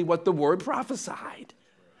exactly what the word prophesied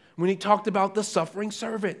when He talked about the suffering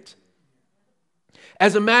servant.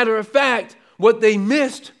 As a matter of fact, what they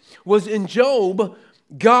missed was in Job,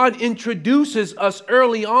 God introduces us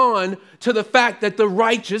early on to the fact that the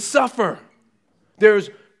righteous suffer. There's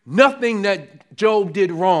nothing that Job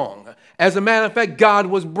did wrong. As a matter of fact, God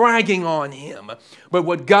was bragging on him. But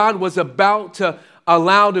what God was about to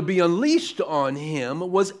allow to be unleashed on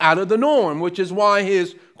him was out of the norm, which is why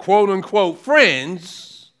his quote-unquote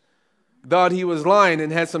friends thought he was lying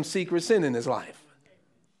and had some secret sin in his life.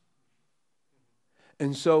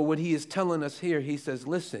 And so what He is telling us here, He says,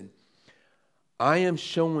 listen, I am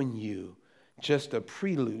showing you just a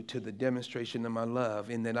prelude to the demonstration of my love,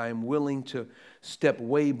 in that I am willing to step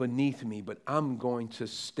way beneath me, but I'm going to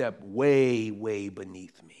step way, way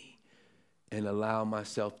beneath me and allow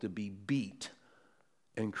myself to be beat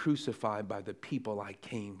and crucified by the people I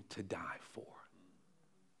came to die for.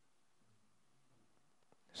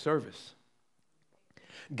 Service.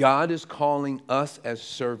 God is calling us as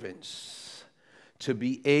servants to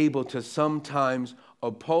be able to sometimes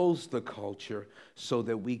oppose the culture so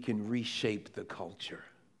that we can reshape the culture.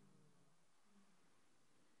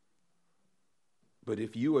 But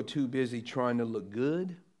if you are too busy trying to look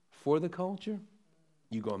good for the culture,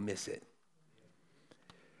 you're going to miss it.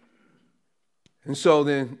 And so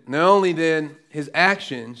then, not only then His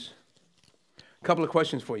actions, a couple of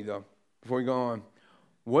questions for you though, before we go on.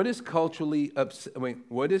 What is culturally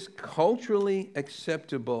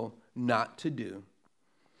acceptable not to do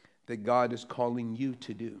that God is calling you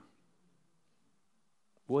to do?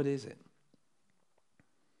 What is it?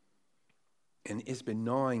 And it's been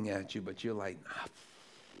gnawing at you, but you're like, I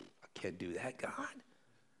can't do that, God.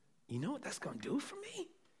 You know what that's going to do for me?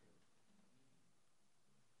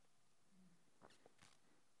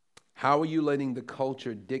 How are you letting the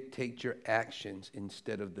culture dictate your actions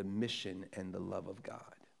instead of the mission and the love of God?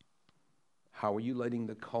 How are you letting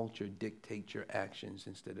the culture dictate your actions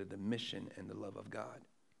instead of the mission and the love of God?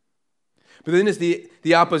 But then it's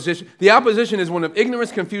the opposition. The opposition is one of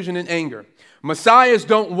ignorance, confusion, and anger. Messiahs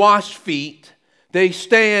don't wash feet. They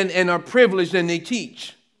stand and are privileged and they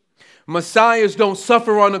teach. Messiahs don't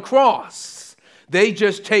suffer on the cross. They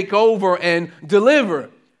just take over and deliver.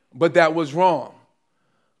 But that was wrong.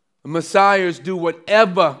 Messiahs do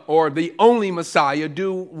whatever, or the only Messiah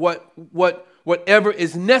do whatever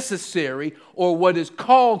is necessary or what is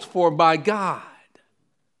called for by God.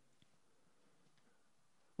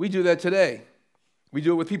 We do that today. We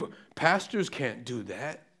do it with people. Pastors can't do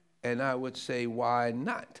that. And I would say, why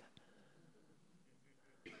not?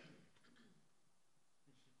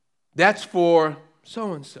 That's for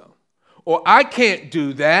so-and-so. Or I can't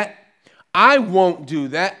do that. I won't do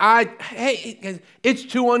that. It's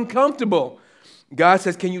too uncomfortable. God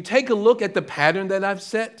says, can you take a look at the pattern that I've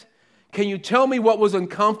set? Can you tell me what was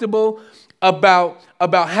uncomfortable about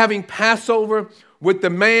having Passover with the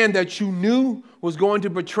man that you knew was going to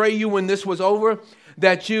betray you when this was over?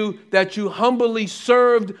 That you humbly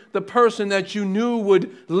served the person that you knew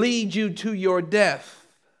would lead you to your death.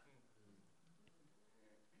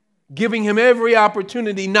 giving him every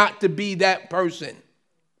opportunity not to be that person.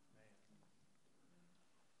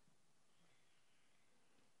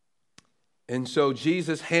 And so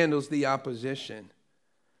Jesus handles the opposition.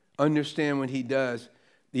 Understand what he does.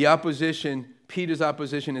 The opposition, Peter's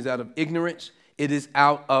opposition, is out of ignorance. It is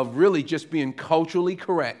out of really just being culturally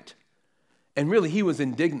correct. And really, he was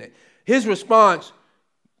indignant. His response,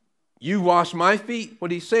 you wash my feet?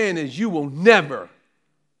 What he's saying is, you will never.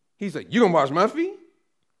 He's like, you gonna wash my feet?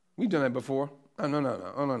 We've done that before. Oh,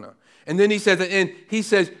 no. And then he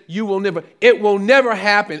says, you will never. It will never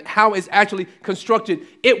happen. How it's actually constructed,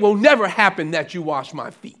 it will never happen that you wash my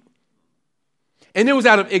feet. And it was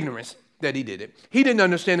out of ignorance that he did it. He didn't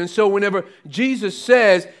understand. And so whenever Jesus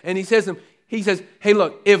says, and he says, hey,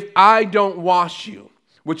 look, if I don't wash you,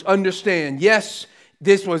 which understand, yes,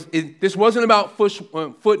 this wasn't about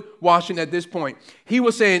foot washing at this point. He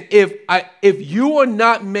was saying, if you are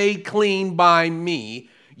not made clean by me,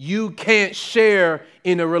 you can't share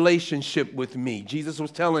in a relationship with me. Jesus was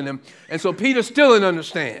telling him. And so Peter still didn't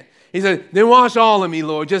understand. He said, then wash all of me,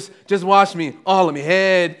 Lord. Just wash me, all of me,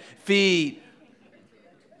 head, feet.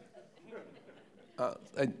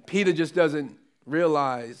 Peter just doesn't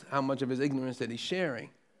realize how much of his ignorance that he's sharing.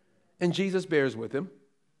 And Jesus bears with him.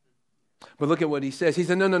 But look at what he says. He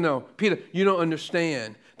said, no, Peter, you don't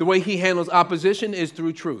understand. The way he handles opposition is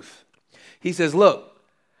through truth. He says, look,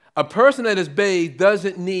 a person that is bathed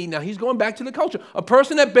doesn't need, now he's going back to the culture. A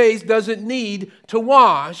person that bathes doesn't need to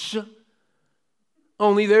wash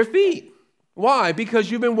only their feet. Why?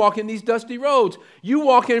 Because you've been walking these dusty roads. You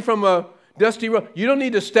walk in from a dusty road. You don't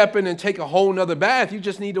need to step in and take a whole nother bath. You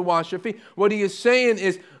just need to wash your feet. What he is saying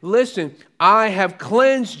is, listen, I have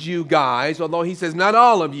cleansed you guys, although he says not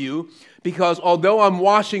all of you, because although I'm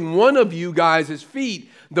washing one of you guys' feet,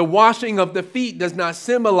 the washing of the feet does not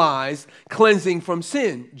symbolize cleansing from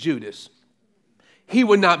sin, Judas. He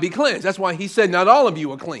would not be cleansed. That's why he said not all of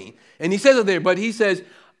you are clean. And he says it there, but he says,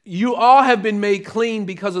 you all have been made clean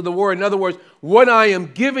because of the word. In other words, what I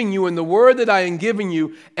am giving you and the word that I am giving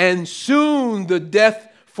you, and soon the death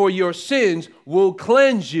for your sins will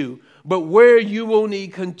cleanse you. But where you will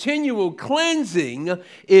need continual cleansing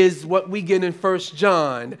is what we get in 1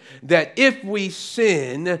 John, that if we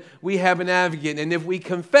sin, we have an advocate. And if we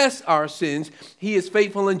confess our sins, he is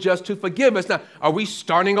faithful and just to forgive us. Now, are we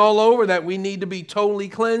starting all over that we need to be totally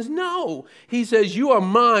cleansed? No. He says, you are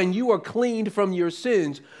mine. You are cleaned from your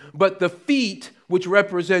sins. But the feet, which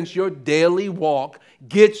represents your daily walk,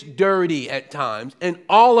 gets dirty at times. And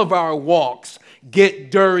all of our walks get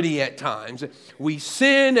dirty at times. We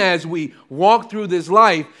sin as we walk through this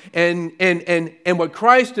life, and what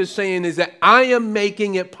Christ is saying is that I am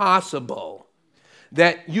making it possible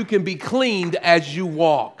that you can be cleaned as you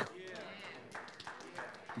walk.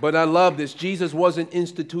 But I love this. Jesus wasn't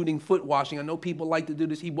instituting foot washing. I know people like to do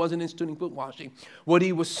this. He wasn't instituting foot washing. What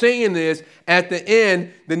he was saying is, at the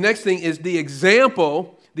end, the next thing is the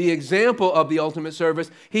example of the ultimate service.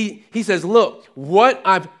 He says, look,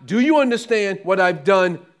 do you understand what I've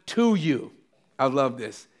done to you? I love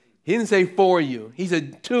this. He didn't say for you. He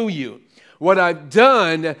said to you. What I've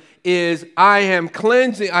done is I have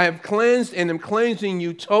cleansed and am cleansing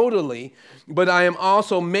you totally, but I am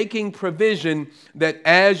also making provision that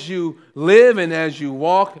as you live and as you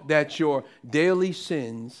walk, that your daily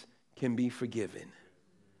sins can be forgiven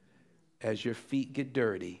as your feet get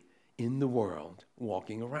dirty in the world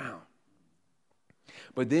walking around.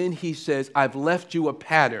 But then he says, I've left you a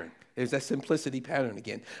pattern. There's that simplicity pattern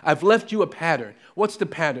again. I've left you a pattern. What's the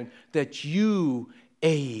pattern? That you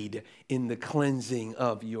aid in the cleansing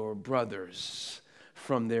of your brothers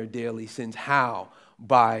from their daily sins. How?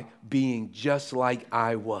 By being just like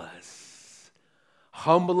I was.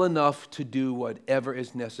 Humble enough to do whatever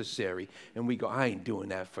is necessary. And we go, I ain't doing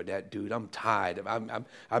that for that dude. I'm tired of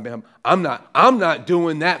I'm not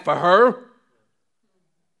doing that for her.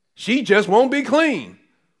 She just won't be clean.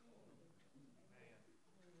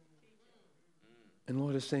 And the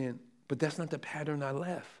Lord is saying, but that's not the pattern I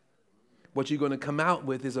left. What you're going to come out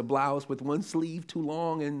with is a blouse with one sleeve too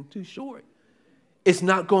long and too short. It's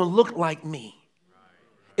not going to look like me.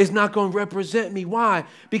 It's not going to represent me. Why?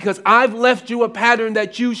 Because I've left you a pattern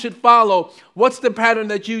that you should follow. What's the pattern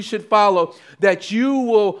that you should follow? That you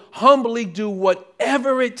will humbly do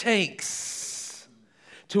whatever it takes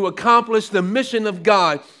to accomplish the mission of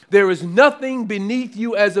God. There is nothing beneath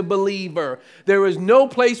you as a believer. There is no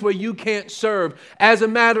place where you can't serve. As a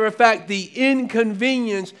matter of fact, the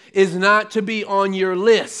inconvenience is not to be on your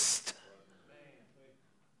list.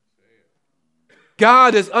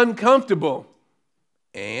 God is uncomfortable.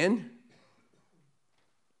 And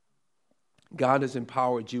God has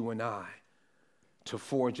empowered you and I to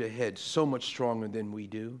forge ahead so much stronger than we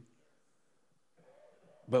do.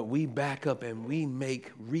 But we back up and we make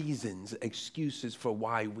reasons, excuses for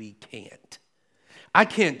why we can't. I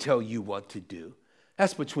can't tell you what to do.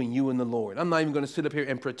 That's between you and the Lord. I'm not even going to sit up here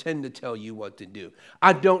and pretend to tell you what to do.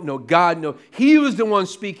 I don't know. God knows. He was the one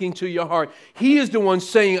speaking to your heart. He is the one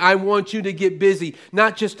saying, I want you to get busy,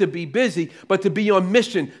 not just to be busy, but to be on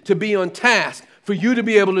mission, to be on task, for you to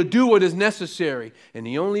be able to do what is necessary. And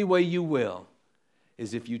the only way you will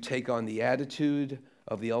is if you take on the attitude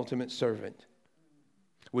of the ultimate servant,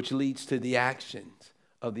 which leads to the actions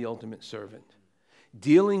of the ultimate servant.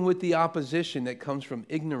 Dealing with the opposition that comes from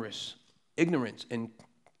ignorance and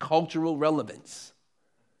cultural relevance.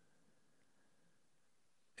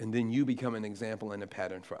 And then you become an example and a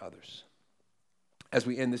pattern for others. As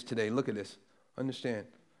we end this today, look at this.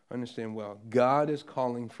 Understand well. God is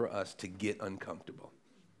calling for us to get uncomfortable.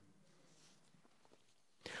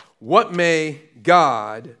 What may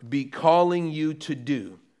God be calling you to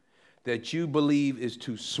do that you believe is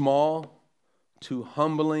too small, too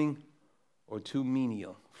humbling, or too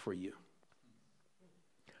menial for you?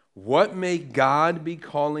 What may God be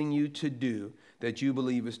calling you to do that you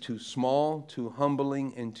believe is too small, too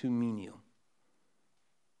humbling, and too menial?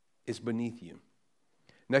 It's beneath you.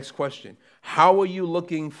 Next question. How are you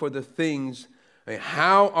looking for the things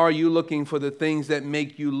that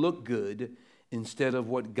make you look good instead of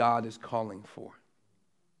what God is calling for?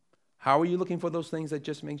 How are you looking for those things that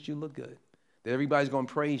just makes you look good, that everybody's going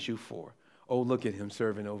to praise you for? Oh, look at him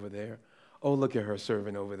serving over there. Oh, look at her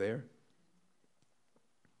serving over there.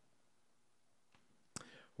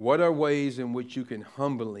 What are ways in which you can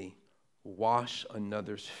humbly wash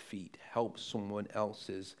another's feet, help someone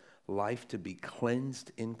else's life to be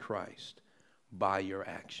cleansed in Christ by your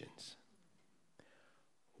actions?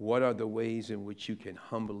 What are the ways in which you can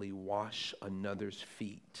humbly wash another's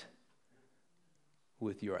feet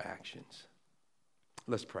with your actions?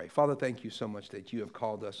 Let's pray. Father, thank you so much that you have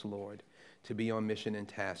called us, Lord, to be on mission and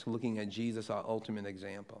task, looking at Jesus, our ultimate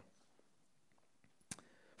example.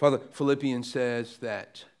 Father, Philippians says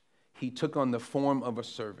that he took on the form of a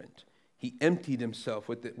servant. He emptied himself,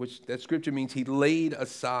 which that scripture means he laid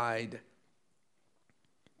aside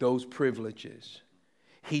those privileges.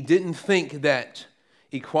 He didn't think that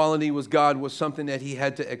equality with God was something that he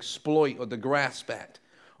had to exploit or to grasp at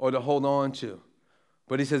or to hold on to.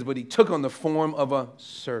 But he says, but he took on the form of a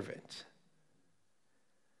servant.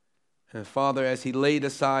 And Father, as he laid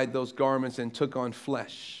aside those garments and took on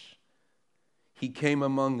flesh, he came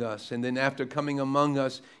among us. And then after coming among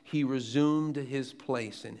us, he resumed his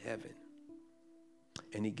place in heaven.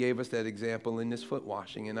 And he gave us that example in this foot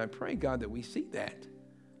washing. And I pray, God, that we see that.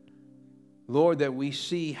 Lord, that we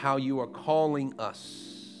see how you are calling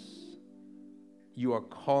us. You are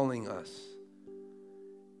calling us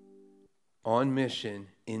on mission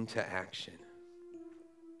into action.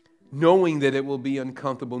 Knowing that it will be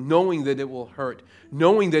uncomfortable, knowing that it will hurt,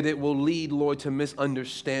 knowing that it will lead, Lord, to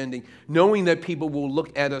misunderstanding, knowing that people will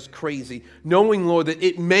look at us crazy, knowing, Lord, that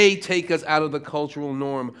it may take us out of the cultural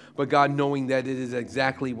norm, but God, knowing that it is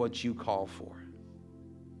exactly what you call for.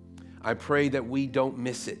 I pray that we don't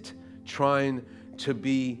miss it, trying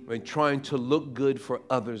to look good for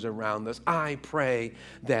others around us. I pray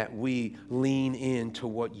that we lean into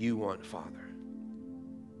what you want, Father.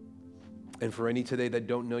 And for any today that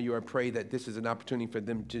don't know you, I pray that this is an opportunity for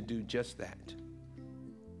them to do just that.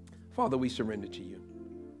 Father, we surrender to you.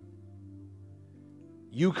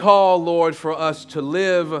 You call, Lord, for us to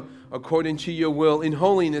live according to your will in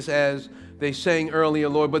holiness, as they sang earlier,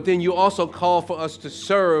 Lord. But then you also call for us to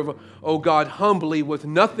serve, oh God, humbly, with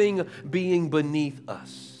nothing being beneath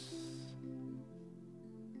us.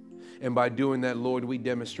 And by doing that, Lord, we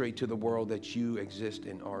demonstrate to the world that you exist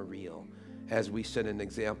and are real, as we set an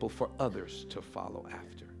example for others to follow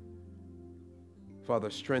after. Father,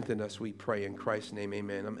 strengthen us, we pray in Christ's name,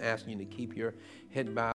 amen. I'm asking you to keep your head bowed.